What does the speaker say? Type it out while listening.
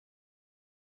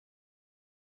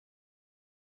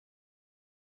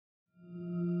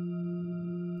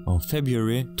On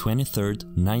February 23,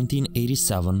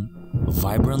 1987,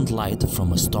 vibrant light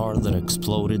from a star that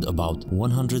exploded about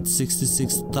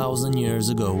 166,000 years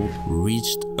ago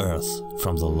reached Earth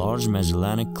from the Large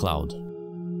Magellanic Cloud.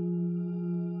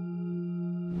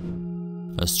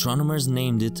 Astronomers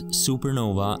named it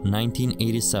Supernova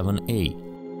 1987A.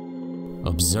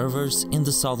 Observers in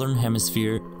the southern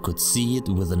hemisphere could see it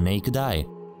with the naked eye.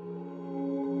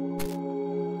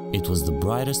 It was the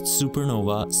brightest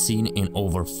supernova seen in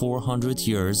over 400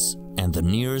 years and the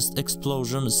nearest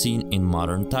explosion seen in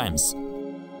modern times.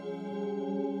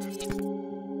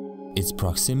 Its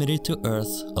proximity to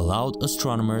Earth allowed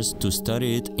astronomers to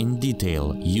study it in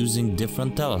detail using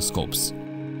different telescopes.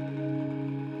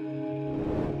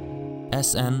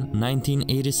 SN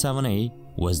 1987A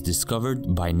was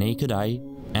discovered by naked eye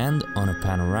and on a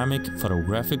panoramic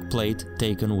photographic plate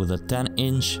taken with a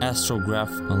 10-inch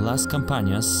astrograph on Las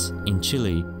Campañas in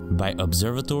Chile by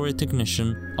observatory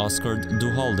technician Oscar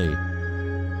Duhalde.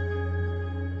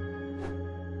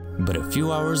 But a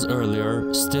few hours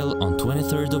earlier, still on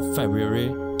 23rd of February,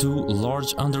 two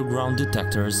large underground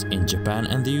detectors in Japan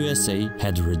and the USA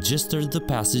had registered the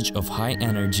passage of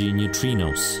high-energy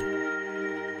neutrinos.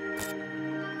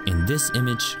 In this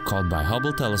image, caught by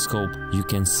Hubble telescope, you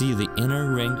can see the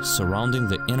inner ring surrounding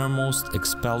the innermost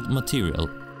expelled material.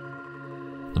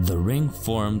 The ring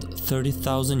formed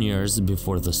 30,000 years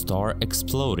before the star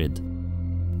exploded.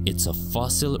 It's a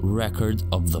fossil record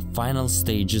of the final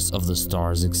stages of the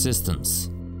star's existence.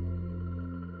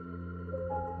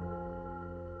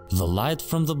 The light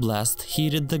from the blast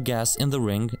heated the gas in the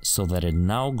ring so that it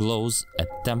now glows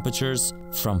at temperatures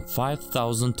from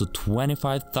 5,000 to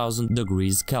 25,000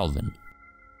 degrees Kelvin.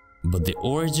 But the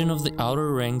origin of the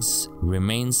outer rings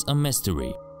remains a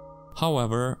mystery.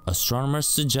 However, astronomers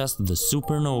suggest the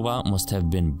supernova must have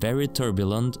been very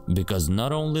turbulent because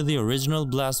not only the original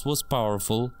blast was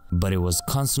powerful, but it was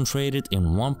concentrated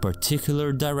in one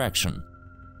particular direction.